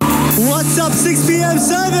What's up, 6 p.m.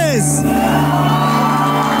 service?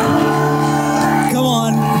 Come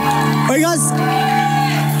on. Are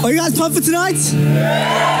you guys pumped for tonight?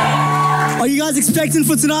 Are you guys expecting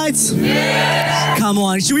for tonight? Come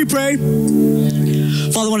on. Should we pray?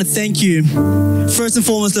 Father, I want to thank you, first and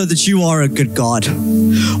foremost, Lord, that you are a good God. I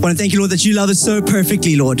want to thank you, Lord, that you love us so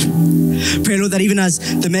perfectly, Lord. Pray, Lord, that even as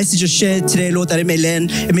the message is shared today, Lord, that it may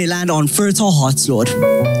land on fertile hearts, Lord.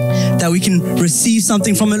 That we can receive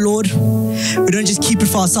something from it, Lord. We don't just keep it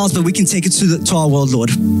for ourselves, but we can take it to our world, Lord.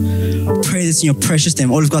 Pray this in your precious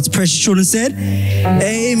name. All of God's precious children said,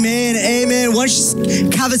 amen, amen. Why don't you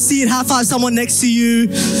have a seat, high five someone next to you.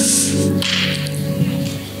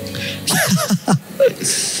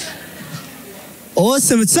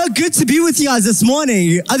 Awesome. It's so good to be with you guys this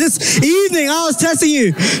morning. This evening, I was testing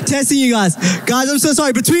you guys. Guys, I'm so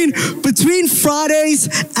sorry. Between Fridays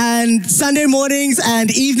and Sunday mornings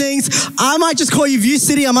and evenings, I might just call you View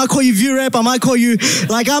City. I might call you View Rep. I might call you,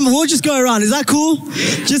 we'll just go around. Is that cool?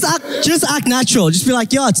 Just act natural. Just be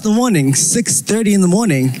like, yeah, it's the morning, 6:30 in the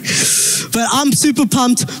morning. But I'm super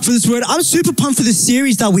pumped for this word. I'm super pumped for this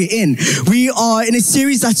series that we're in. We are in a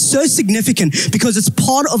series that's so significant because it's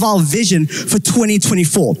part of our vision for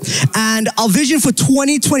 2024. And our vision for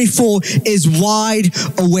 2024 is wide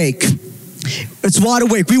awake. It's wide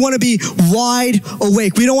awake. We want to be wide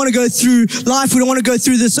awake. We don't want to go through life. We don't want to go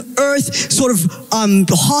through this earth sort of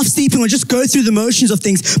half sleeping or just go through the motions of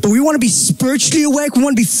things. But we want to be spiritually awake. We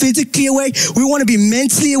want to be physically awake. We want to be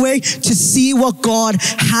mentally awake to see what God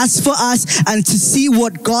has for us and to see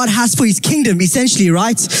what God has for his kingdom, essentially,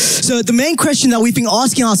 right? So the main question that we've been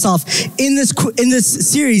asking ourselves in this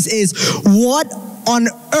series is, what on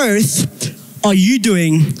earth are you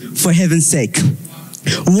doing for heaven's sake?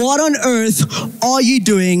 What on earth are you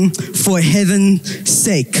doing for heaven's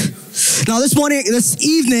sake? Now this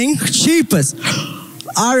evening, cheapest.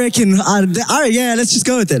 I reckon, let's just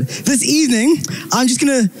go with it. This evening, I'm just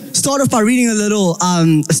going to start off by reading a little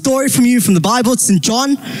story from the Bible. It's in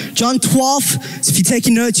John 12. So if you're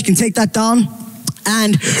taking notes, you can take that down.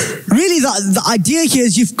 And really the idea here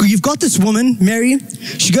is you've got this woman, Mary.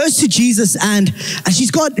 She goes to Jesus and she's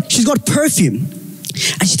got perfume.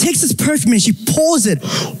 And she takes this perfume and she pours it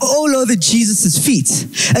all over Jesus' feet.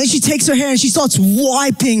 And then she takes her hair and she starts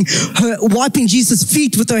wiping Jesus'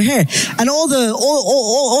 feet with her hair. And all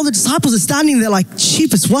the disciples are standing there like,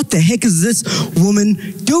 Cheapest, what the heck is this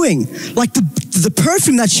woman doing? Like the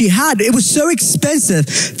perfume that she had, it was so expensive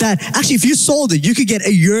that actually if you sold it, you could get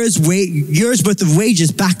a year's worth of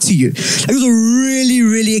wages back to you. It was a really,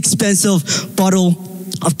 really expensive bottle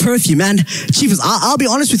of perfume. And Chiefs, I'll be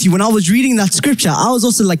honest with you, when I was reading that scripture, I was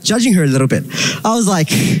also like judging her a little bit. I was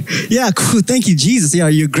like, yeah, cool, thank you, Jesus. Yeah,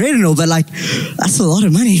 you're great and all, but like, that's a lot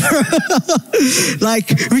of money. Like,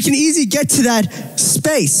 we can easily get to that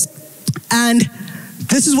space. And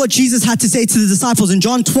this is what Jesus had to say to the disciples in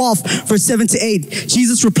John 12, verse 7-8.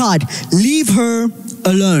 Jesus replied, leave her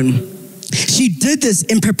alone. She did this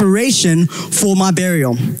in preparation for my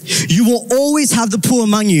burial. You will always have the poor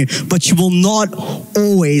among you, but you will not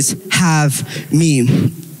always have me.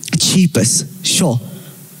 Cheapest, sure.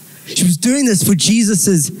 She was doing this for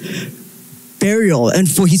Jesus's burial and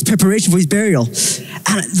for his preparation for his burial.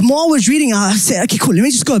 And the more I was reading, I said, okay, cool, let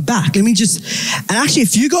me just go back. And actually,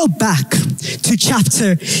 if you go back to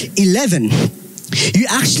chapter 11, you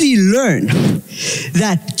actually learn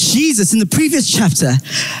that Jesus in the previous chapter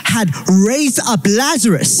had raised up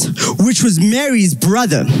Lazarus, which was Mary's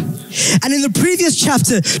brother. And in the previous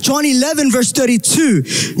chapter, John 11, verse 32,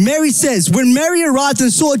 Mary says, when Mary arrived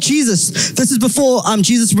and saw Jesus, this is before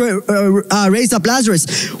Jesus raised up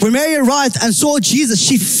Lazarus. When Mary arrived and saw Jesus,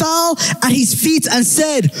 she fell at his feet and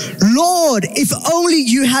said, Lord, if only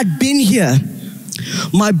you had been here,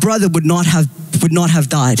 my brother would not have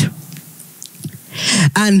died.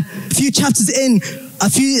 And a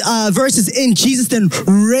few verses in, Jesus then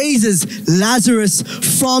raises Lazarus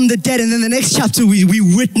from the dead. And then the next chapter, we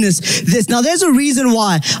witness this. Now, there's a reason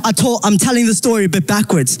why I'm telling the story a bit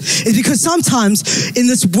backwards. It's because sometimes in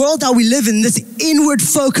this world that we live in, this inward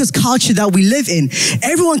focused culture that we live in,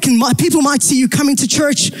 people might see you coming to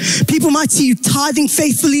church. People might see you tithing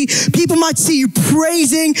faithfully. People might see you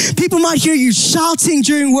praising. People might hear you shouting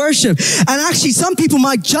during worship. And actually, some people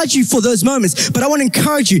might judge you for those moments. But I want to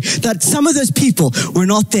encourage you that some of those people were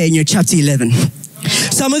not there in your chapter 11.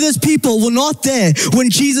 Some of those people were not there when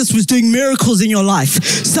Jesus was doing miracles in your life.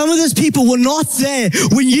 Some of those people were not there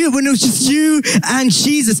when it was just you and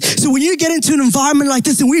Jesus. So when you get into an environment like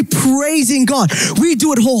this and we're praising God, we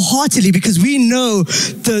do it wholeheartedly because we know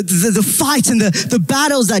the fight and the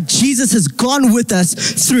battles that Jesus has gone with us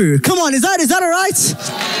through. Come on, is that all right?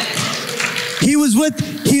 He was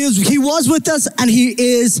with He was with us and he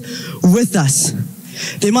is with us.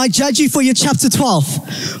 They might judge you for your chapter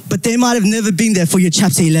 12, but they might have never been there for your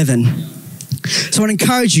chapter 11. So I want to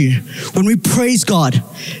encourage you, when we praise God,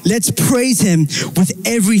 let's praise him with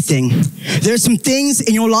everything. There are some things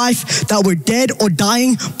in your life that were dead or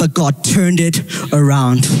dying, but God turned it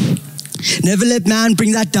around. Never let man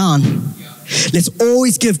bring that down. Let's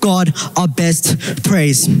always give God our best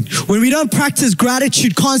praise. When we don't practice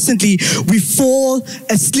gratitude constantly, we fall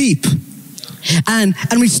asleep. And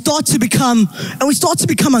we start to become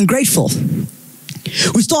ungrateful.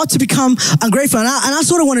 We start to become ungrateful. And I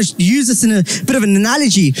sort of want to use this in a bit of an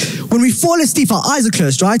analogy. When we fall asleep, our eyes are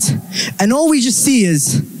closed, right? And all we just see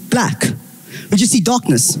is black. We just see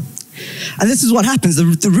darkness. And this is what happens.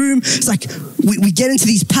 The room, it's like we get into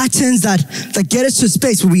these patterns that get us to a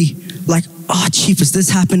space where we like, oh, cheapest, this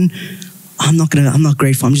happened. I'm not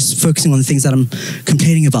grateful. I'm just focusing on the things that I'm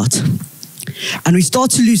complaining about. And we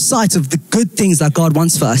start to lose sight of the good things that God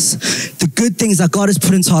wants for us, the good things that God has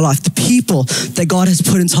put into our life, the people that God has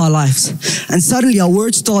put into our lives. And suddenly our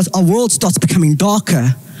world starts becoming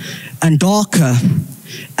darker and darker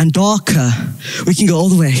and darker. We can go all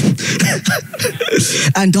the way.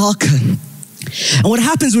 And darker. And what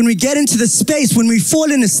happens when we get into the space, when we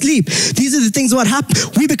fall in asleep, these are the things that happen.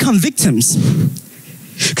 We become victims.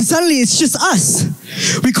 Because suddenly it's just us.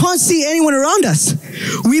 We can't see anyone around us.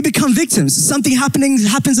 We become victims. Something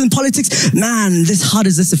happens in politics. Man, how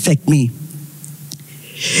does this affect me?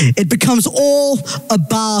 It becomes all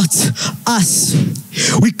about us.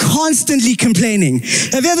 We're constantly complaining.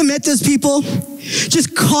 Have you ever met those people?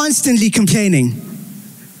 Just constantly complaining.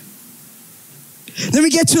 Then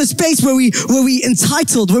we get to a space where we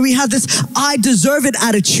entitled, where we have this I deserve it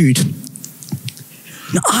attitude.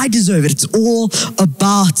 No, I deserve it. It's all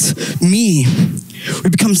about me. We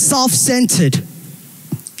become self-centered.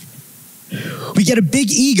 We get a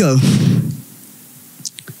big ego.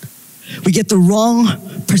 We get the wrong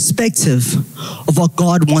perspective of what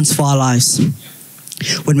God wants for our lives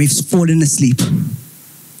when we've fallen asleep.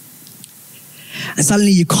 And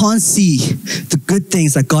suddenly you can't see the good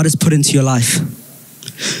things that God has put into your life,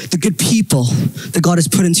 the good people that God has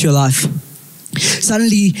put into your life.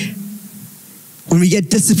 Suddenly, when we get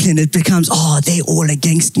disciplined, it becomes, oh, they're all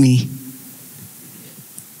against me.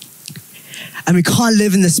 And we can't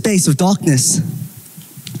live in the space of darkness.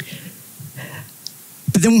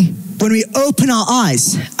 But then when we open our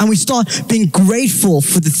eyes and we start being grateful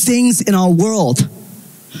for the things in our world,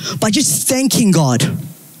 by just thanking God,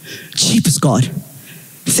 cheapest God,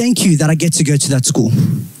 thank you that I get to go to that school.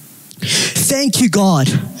 Thank you, God,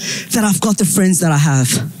 that I've got the friends that I have.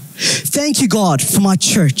 Thank you, God, for my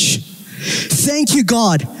church. Thank you,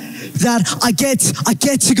 God, that I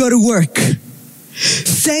get to go to work.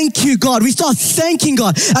 Thank you, God. We start thanking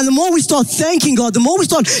God. And the more we start thanking God, the more we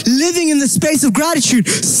start living in the space of gratitude,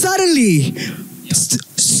 suddenly,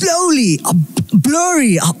 slowly,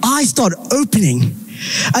 blurry, our eyes start opening.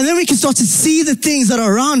 And then we can start to see the things that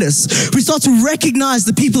are around us. We start to recognize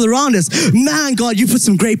the people around us. Man, God, you put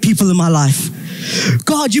some great people in my life.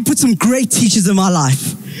 God, you put some great teachers in my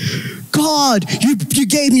life. God, you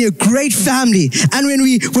gave me a great family. And when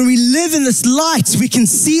we live in this light, we can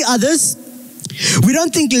see others. We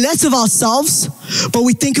don't think less of ourselves, but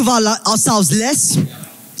we think of ourselves less.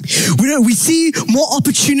 We see more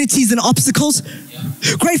opportunities than obstacles.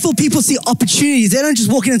 Grateful people see opportunities. They don't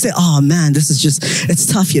just walk in and say, oh man, it's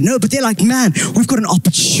tough here. No, but they're like, man, we've got an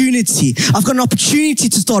opportunity. I've got an opportunity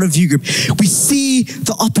to start a view group. We see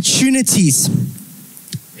the opportunities.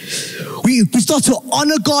 We start to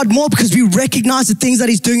honor God more because we recognize the things that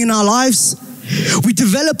He's doing in our lives. We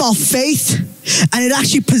develop our faith, and it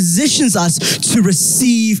actually positions us to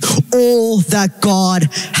receive all that God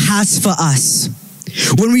has for us.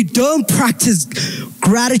 When we don't practice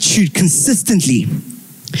gratitude consistently,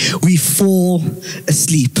 we fall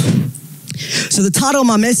asleep. So the title of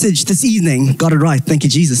my message this evening, got it right, thank you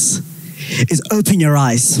Jesus, is Open Your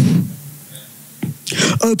Eyes.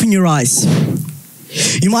 Open your eyes.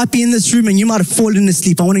 You might be in this room and you might have fallen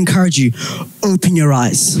asleep. I want to encourage you, open your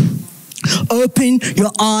eyes. Open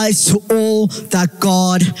your eyes to all that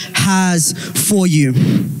God has for you.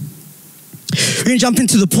 We're going to jump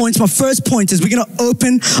into the points. My first point is we're going to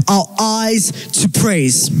open our eyes to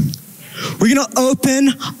praise. We're going to open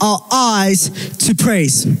our eyes to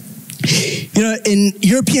praise. You know, in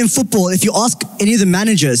European football, if you ask any of the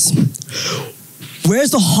managers,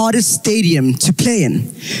 where's the hardest stadium to play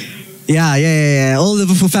in? Yeah. All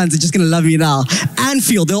Liverpool fans are just going to love me now.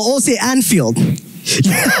 Anfield. They'll all say Anfield.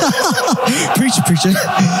 Preacher.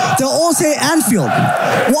 They'll all say Anfield.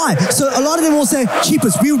 Why? So a lot of them will say,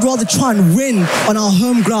 cheapest, we would rather try and win on our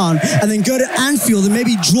home ground and then go to Anfield and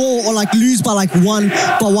maybe draw or like lose by like 1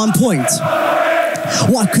 point.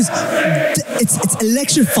 Why? Because it's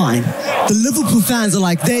electrifying. The Liverpool fans are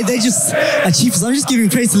like, they just, cheapest, I'm just giving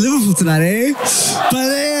praise to Liverpool tonight, eh? But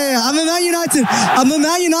yeah, I'm a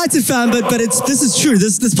Man United fan, but this is true.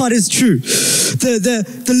 This part is true.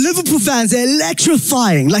 The Liverpool fans, they're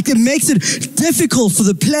electrifying. Like it makes it difficult for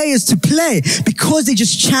the players to play because they're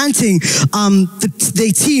just chanting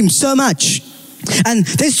their team so much. And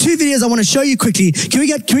there's 2 videos I want to show you quickly. Can we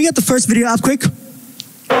get the first video up quick?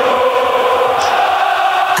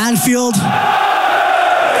 Anfield.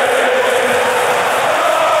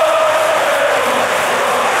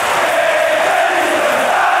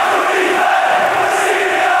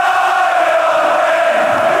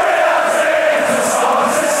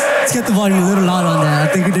 Let's get the volume a little louder on there. I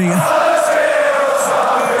think we're doing it.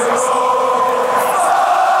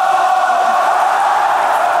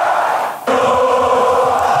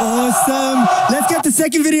 Awesome. Let's get the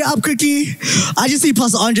second video up quickly. I just see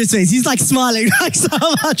Pastor Andre's face. He's like smiling like so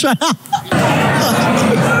much right now.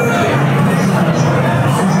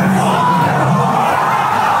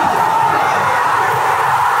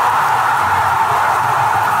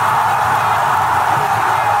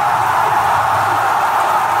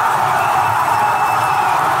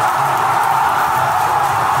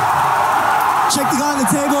 Check the guy on the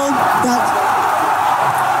table.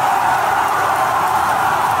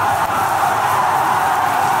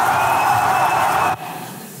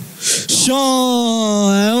 Sure,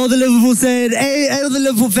 all the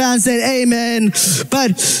Liverpool fans said amen.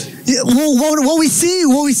 But what we see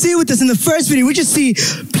with this in the first video, we just see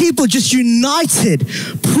people just united,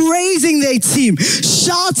 praising their team,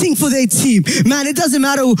 shouting for their team. Man, it doesn't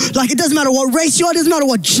matter what race you are, it doesn't matter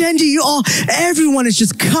what gender you are, everyone is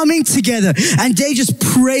just coming together and they just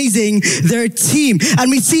praising their team.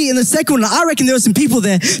 And we see in the second one, I reckon there were some people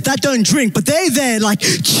there that don't drink, but they're there like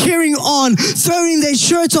cheering on, throwing their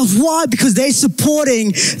shirts off. Why? Because they're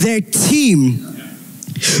supporting their team.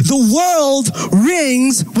 The world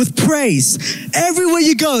rings with praise. Everywhere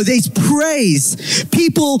you go, there's praise.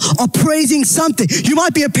 People are praising something. You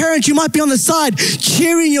might be a parent, you might be on the side,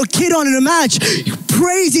 cheering your kid on in a match,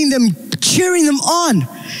 praising them, cheering them on.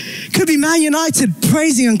 Could be Man United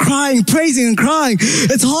praising and crying.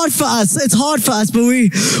 It's hard for us, but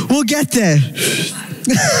we'll get there.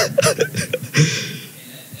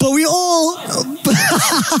 But we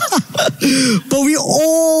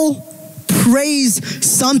all praise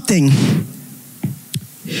something.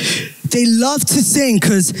 They love to sing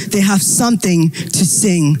because they have something to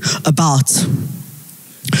sing about.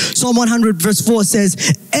 Psalm 100 verse 4 says,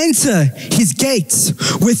 enter his gates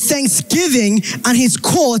with thanksgiving and his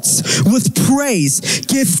courts with praise.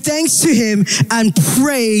 Give thanks to him and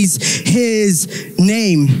praise his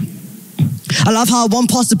name. I love how one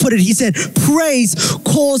pastor put it. He said, praise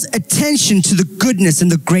calls attention to the goodness and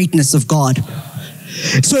the greatness of God.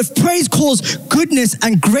 So if praise calls goodness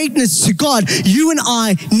and greatness to God, you and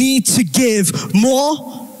I need to give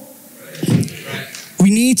more. We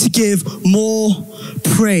need to give more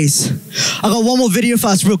praise. I got one more video for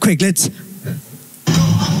us real quick. Let's.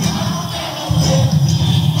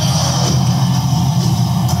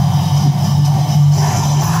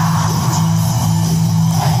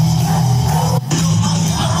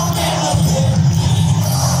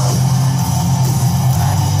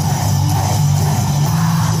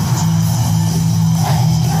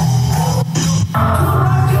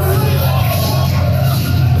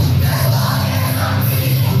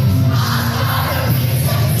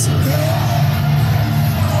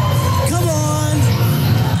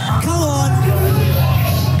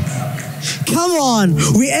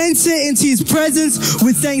 We enter into his presence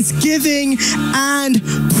with thanksgiving and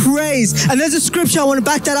praise. And there's a scripture I want to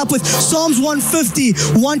back that up with. Psalms 150,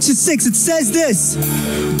 1-6. It says this: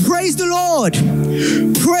 praise the Lord.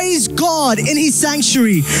 Praise God in his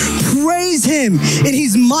sanctuary. Praise him in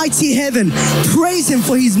his mighty heaven. Praise him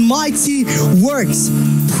for his mighty works.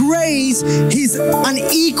 Praise his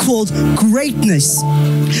unequaled greatness.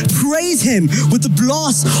 Praise him with the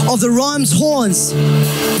blast of the ram's horns.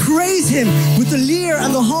 Praise him with the lyre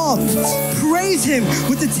and the harp. Praise him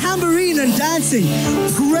with the tambourine and dancing.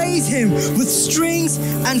 Praise him with strings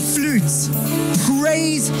and flutes.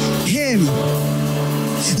 Praise him.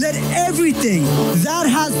 Let everything that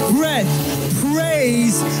has breath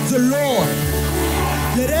praise the Lord.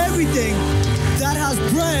 Let everything that has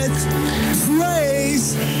breath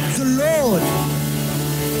praise the Lord.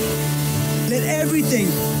 Let everything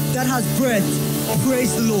that has breath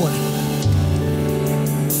praise the Lord.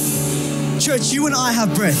 Church, you and I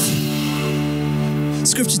have breath.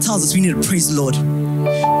 Scripture tells us we need to praise the Lord.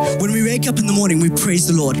 When we wake up in the morning, we praise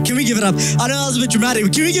the Lord. Can we give it up? I know that was a bit dramatic,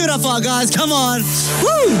 but can we give it up for our guys? Come on.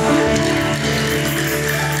 Woo!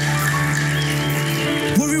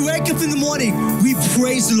 When we wake up in the morning, we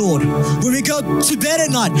praise the Lord. When we go to bed at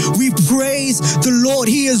night, we praise the Lord.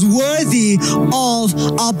 He is worthy of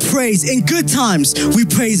our praise. In good times, we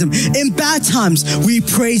praise Him. In bad times, we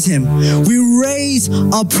praise Him. We raise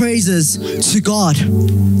our praises to God.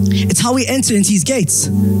 It's how we enter into His gates.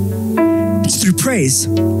 It's through praise.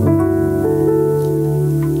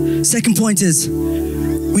 Second point is,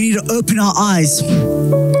 we need to open our eyes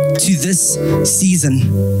to this season.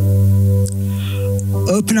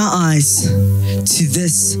 Open our eyes to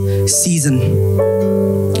this season.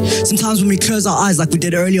 Sometimes when we close our eyes like we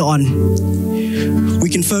did earlier on, we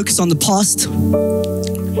can focus on the past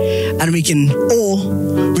and we can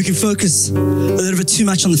focus a little bit too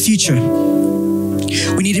much on the future.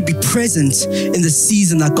 We need to be present in the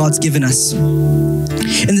season that God's given us.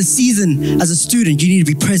 In the season, as a student, you need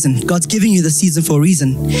to be present. God's giving you the season for a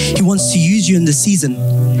reason. He wants to use you in the season.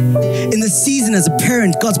 In the season, as a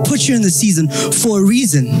parent, God's put you in the season for a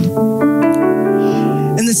reason.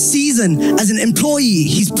 In the season, as an employee,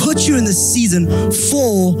 He's put you in the season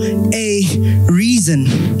for a reason.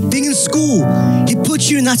 Being in school, He put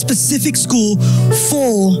you in that specific school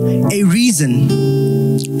for a reason.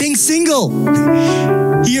 Being single,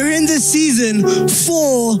 you're in this season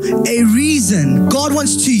for a reason. God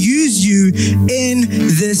wants to use you in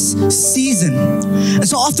this season. And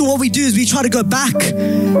so often what we do is we try to go back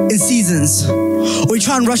in seasons, or we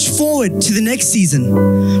try and rush forward to the next season.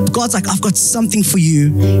 But God's like, I've got something for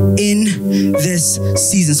you in this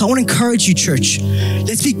season. So I want to encourage you, church.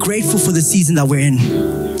 Let's be grateful for the season that we're in.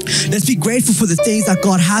 Let's be grateful for the things that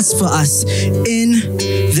God has for us in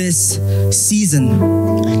this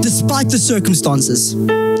season. Despite the circumstances.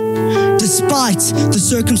 1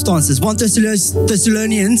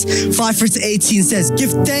 Thessalonians 5:18 says,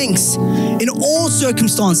 give thanks in all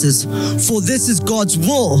circumstances, for this is God's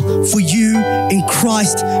will for you in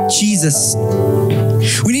Christ Jesus.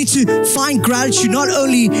 We need to find gratitude not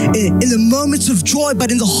only in the moments of joy, but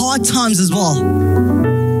in the hard times as well.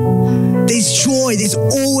 There's joy, there's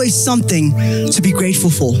always something to be grateful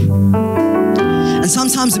for. And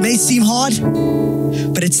sometimes it may seem hard,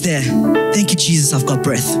 but it's there. Thank you, Jesus, I've got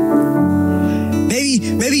breath.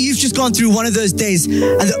 Maybe you've just gone through one of those days and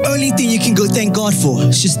the only thing you can go thank God for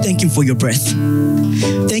is just thank Him for your breath.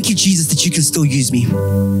 Thank you, Jesus, that you can still use me.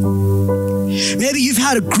 Maybe you've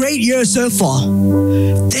had a great year so far.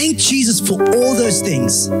 Thank Jesus for all those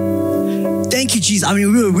things. Thank you, Jesus. I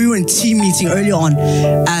mean, we were in team meeting earlier on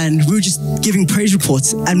and we were just giving praise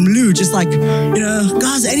reports. And Lou just like,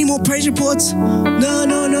 guys, any more praise reports?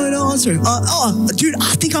 No answer. Dude,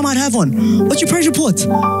 I think I might have one. What's your praise report?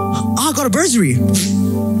 I got a bursary.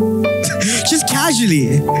 Just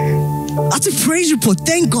casually. That's a praise report.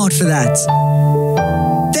 Thank God for that.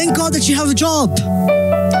 Thank God that you have a job.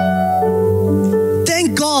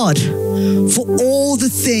 Thank God for all the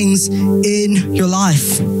things in your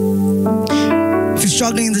life. If you're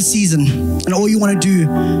struggling in this season and all you want to do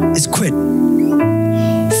is quit,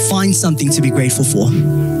 find something to be grateful for.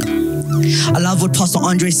 I love what Pastor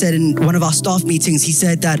Andre said in one of our staff meetings. He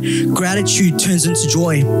said that gratitude turns into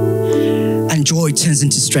joy and joy turns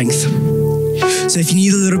into strength. So if you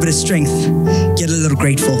need a little bit of strength, get a little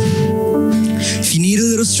grateful. If you need a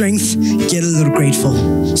little strength, get a little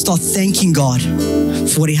grateful. Start thanking God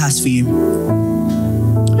for what He has for you.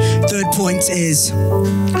 Third point is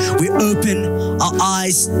we open our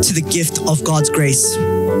eyes to the gift of God's grace.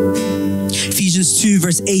 Ephesians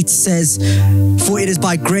 2:8 says, for it is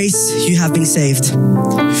by grace you have been saved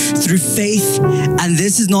through faith, and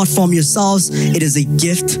this is not from yourselves, it is a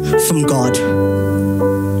gift from God.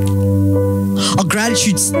 Our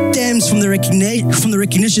gratitude stems from the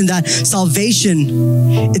recognition that salvation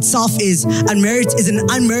itself is an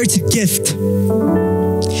unmerited gift.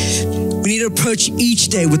 We need to approach each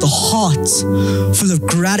day with a heart full of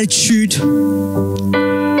gratitude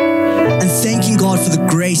and thanking God for the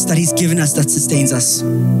grace that He's given us that sustains us.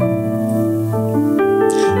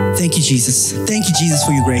 Thank you, Jesus. Thank you, Jesus,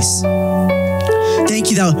 for your grace.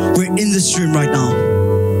 Thank you that we're in this room right now.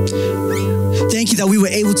 Thank you that we were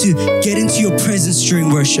able to get into your presence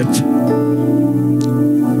during worship.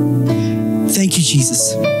 Thank you,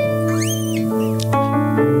 Jesus.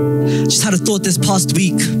 Just had a thought this past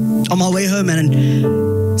week on my way home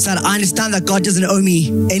and said, I understand that God doesn't owe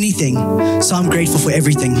me anything, so I'm grateful for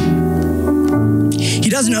everything. He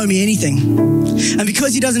doesn't owe me anything. And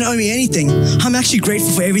because He doesn't owe me anything, I'm actually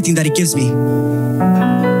grateful for everything that He gives me.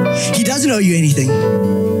 He doesn't owe you anything.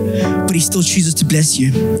 but he still chooses to bless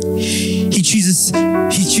you. He chooses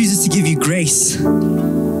to give you grace.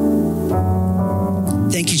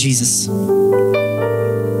 Thank you, Jesus.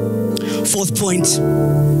 Fourth point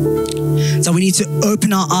is that we need to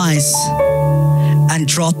open our eyes and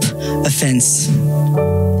drop offense.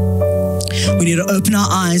 We need to open our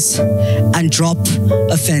eyes and drop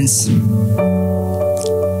offense.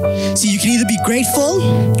 See, you can either be grateful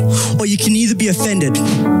or you can either be offended,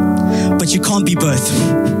 but you can't be both.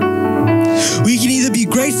 We can either be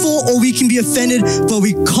grateful or we can be offended, but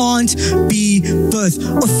we can't be both.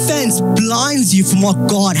 Offense blinds you from what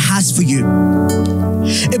God has for you.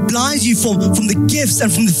 It blinds you from the gifts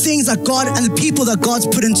and from the things that God and the people that God's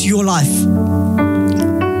put into your life.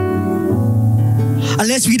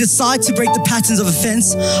 Unless we decide to break the patterns of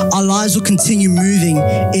offense, our lives will continue moving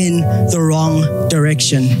in the wrong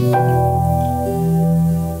direction.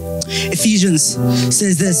 Ephesians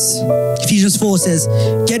says this. Ephesians 4 says,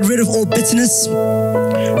 get rid of all bitterness,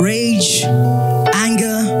 rage,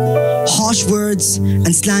 anger, harsh words,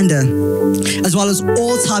 and slander, as well as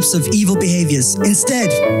all types of evil behaviors.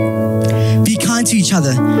 Instead, be kind to each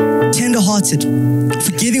other, tender-hearted,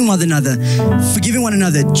 forgiving one another,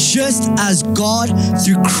 just as God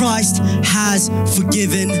through Christ has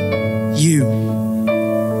forgiven you.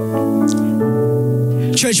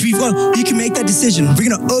 Church, you can make that decision. We're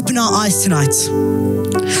going to open our eyes tonight.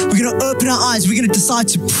 We're going to open our eyes. We're going to decide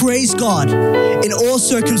to praise God in all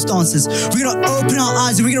circumstances. We're going to open our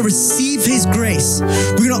eyes and we're going to receive His grace.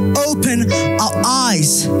 We're going to open our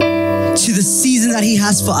eyes to the season that He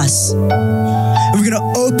has for us. And we're going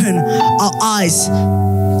to open our eyes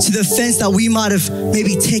to the offense that we might have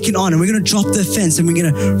maybe taken on. And we're going to drop the offense and we're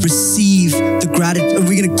going to receive the gratitude, and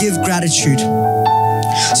we're going to give gratitude.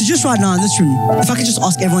 So just right now in this room, if I could just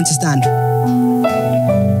ask everyone to stand.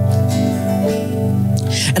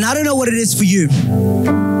 And I don't know what it is for you,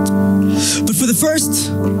 but for the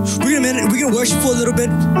first, we're gonna worship for a little bit.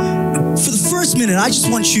 For the first minute, I just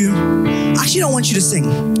want you, actually don't want you to sing.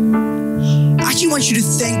 I actually want you to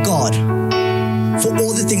thank God for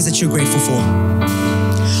all the things that you're grateful for.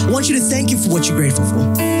 I want you to thank Him for what you're grateful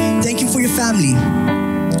for. Thank Him for your family.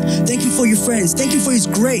 Thank Him for your friends. Thank Him for His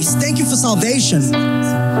grace. Thank Him for salvation.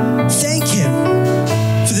 Thank Him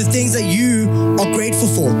for the things that you are grateful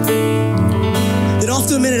for. Then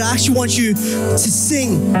after a minute, I actually want you to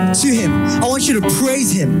sing to Him. I want you to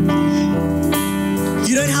praise Him.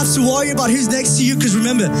 You don't have to worry about who's next to you, because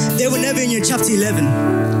remember, they were never in your chapter 11.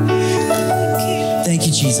 Thank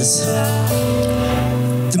you, Jesus.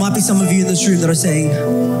 There might be some of you in this room that are saying,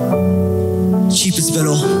 Chief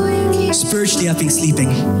Sabelo, spiritually I've been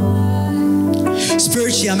sleeping.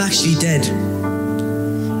 Spiritually I'm actually dead.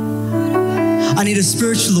 I need a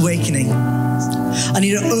spiritual awakening. I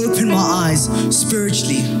need to open my eyes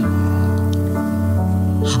spiritually.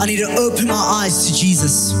 I need to open my eyes to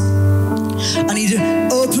Jesus. I need to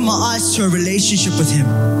open my eyes to a relationship with Him.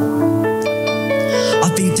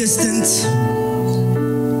 I've been distant,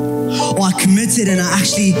 or I committed and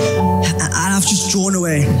I've just drawn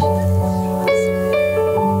away.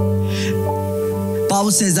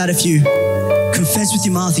 Bible says that if you confess with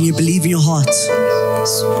your mouth and you believe in your heart,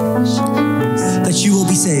 that you will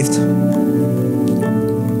be saved.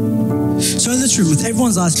 So in this room, with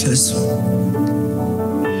everyone's eyes closed,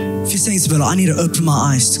 if you're saying, Sabelo, I need to open my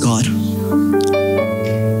eyes to God.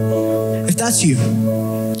 If that's you,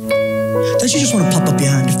 don't you just want to pop up your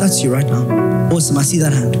hand? If that's you right now. Awesome, I see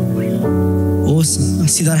that hand. Awesome, I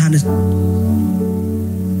see that hand.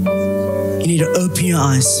 You need to open your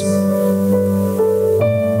eyes.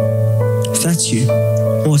 If that's you,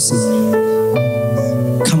 awesome.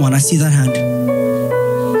 Come on, I see that hand.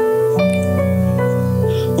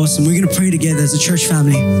 Awesome, we're going to pray together as a church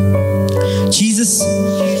family. Jesus,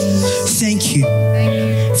 thank you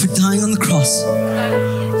for dying on the cross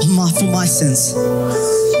for my sins.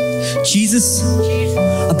 Jesus,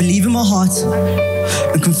 I believe in my heart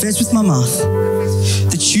and confess with my mouth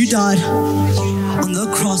that you died on the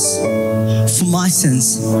cross for my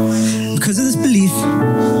sins. Because of this belief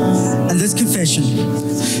and this confession,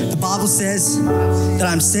 the Bible says that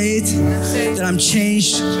I'm saved, that I'm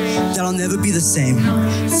changed, that I'll never be the same.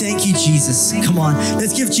 Thank you, Jesus. Come on,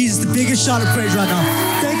 let's give Jesus the biggest shout of praise right now.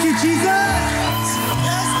 Thank you, Jesus.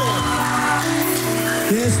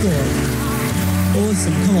 Yes, Lord. Yes, Lord.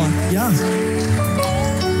 Awesome. Come on. Yeah.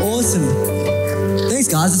 Awesome. Thanks,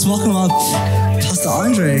 guys. Let's welcome up Pastor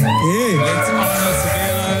Andre. Yeah. Let's honor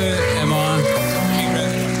Sabelo. Emma.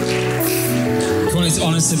 Come on, let's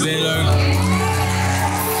honor Sabelo.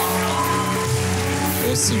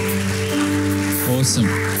 Awesome.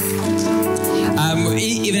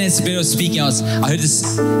 even as Sabelo was speaking, I heard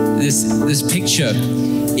this picture.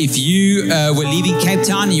 If you were leaving Cape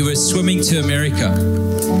Town and you were swimming to America,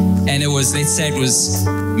 and it was, let's say it was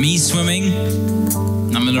me swimming,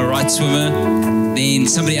 I'm an alright swimmer, then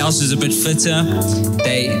somebody else was a bit fitter,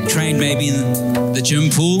 they trained maybe in the gym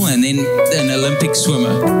pool, and then an Olympic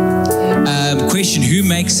swimmer. Question, who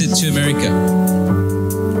makes it to America?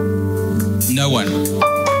 No one.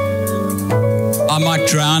 I might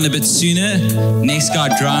drown a bit sooner. Next guy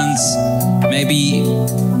drowns maybe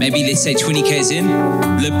let's say 20 Ks in.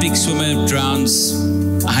 Olympic swimmer drowns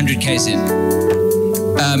 100 Ks in.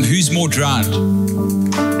 Who's more drowned?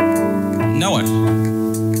 No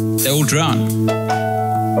one. They all drown.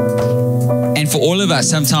 And for all of us,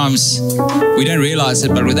 sometimes we don't realize it,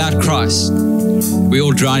 but without Christ, we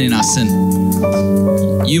all drown in our sin.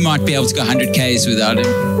 You might be able to go 100 Ks without Him.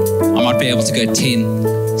 I might be able to go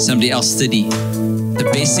 10, somebody else 30. The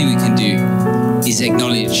best thing we can do is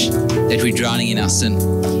acknowledge that we're drowning in our sin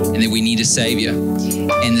and that we need a Savior.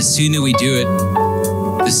 And the sooner we do it,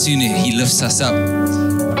 the sooner He lifts us up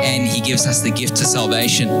and He gives us the gift of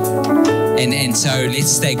salvation. And so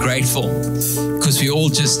let's stay grateful, because we're all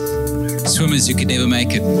just swimmers who could never make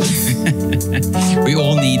it. We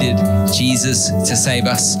all needed Jesus to save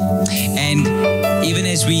us. And even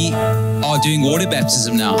as we are doing water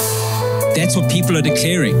baptism now, that's what people are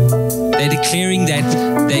declaring. They're declaring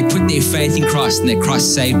that they put their faith in Christ and that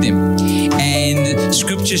Christ saved them. And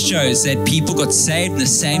scripture shows that people got saved the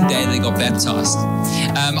same day they got baptized.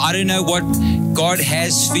 I don't know what God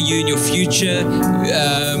has for you in your future,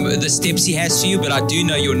 the steps He has for you, but I do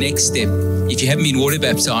know your next step. If you haven't been water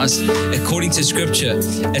baptized, according to scripture,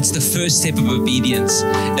 it's the first step of obedience.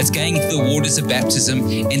 It's going into the waters of baptism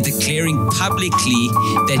and declaring publicly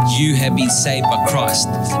that you have been saved by Christ.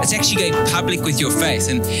 It's actually going public with your faith,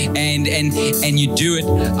 and you do it,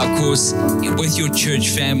 of course, with your church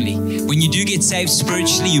family. When you do get saved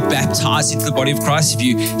spiritually, you baptize into the body of Christ if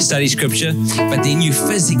you study scripture, but then you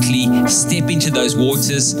physically step into those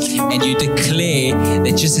waters and you declare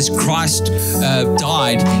that just as Christ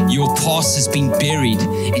died, your past has been buried,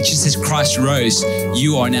 and just as Christ rose,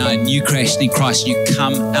 you are now a new creation in Christ. You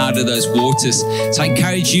come out of those waters. So I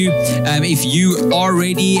encourage you, if you are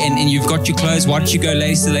ready and you've got your clothes, why don't you go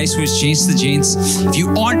ladies to ladies first, gents to gents. If you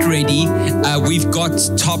aren't ready, we've got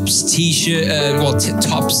tops,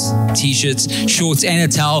 tops, t-shirts, shorts, and a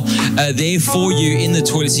towel there for you in the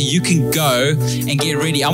toilet, so you can go and get ready.